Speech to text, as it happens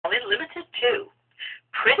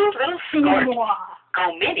pretty little skirt.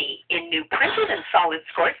 Go mini in new printed and solid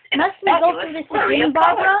skirts in Must a we go fabulous through this flurry again, of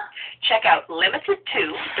Barbara? color. Check out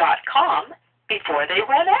limited2.com before they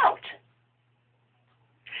run out.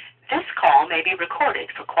 This call may be recorded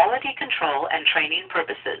for quality control and training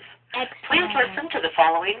purposes. Excellent. Please listen to the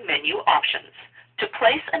following menu options. To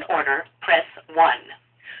place an order, press 1.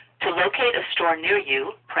 To locate a store near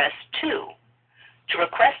you, press 2. To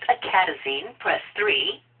request a catazine, press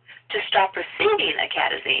 3. To stop receiving a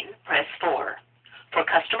catazine, press 4. For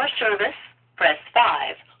customer service, press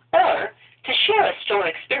 5. Or to share a store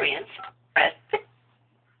experience, press 6.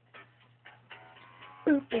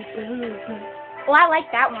 Oh, I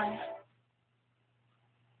like that one.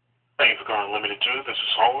 Thank you for calling Limited 2. This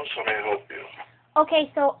is Holmes. How may I help you?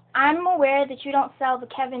 Okay, so I'm aware that you don't sell the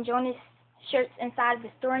Kevin Jonas shirts inside of the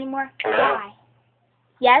store anymore. Hello? Why?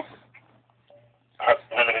 Yes?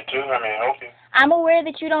 Limited 2, how may I help you? I'm aware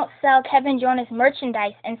that you don't sell Kevin Jonas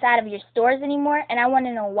merchandise inside of your stores anymore, and I want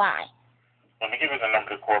to know why. Let me give you the number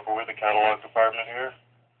to corporate with the catalog department here.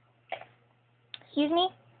 Excuse me?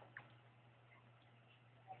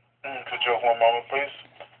 Could you hold 1 moment, please?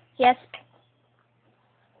 Yes?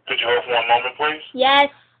 Could you hold for 1 moment, please? Yes.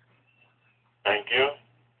 Thank you.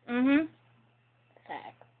 Mm-hmm.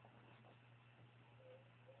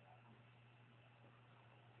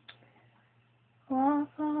 Walk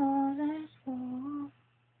all that fall,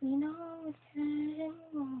 we know it's getting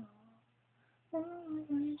more. We're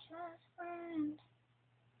just friends.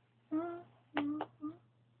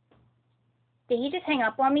 Did he just hang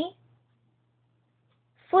up on me?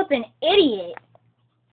 Flippin' idiot.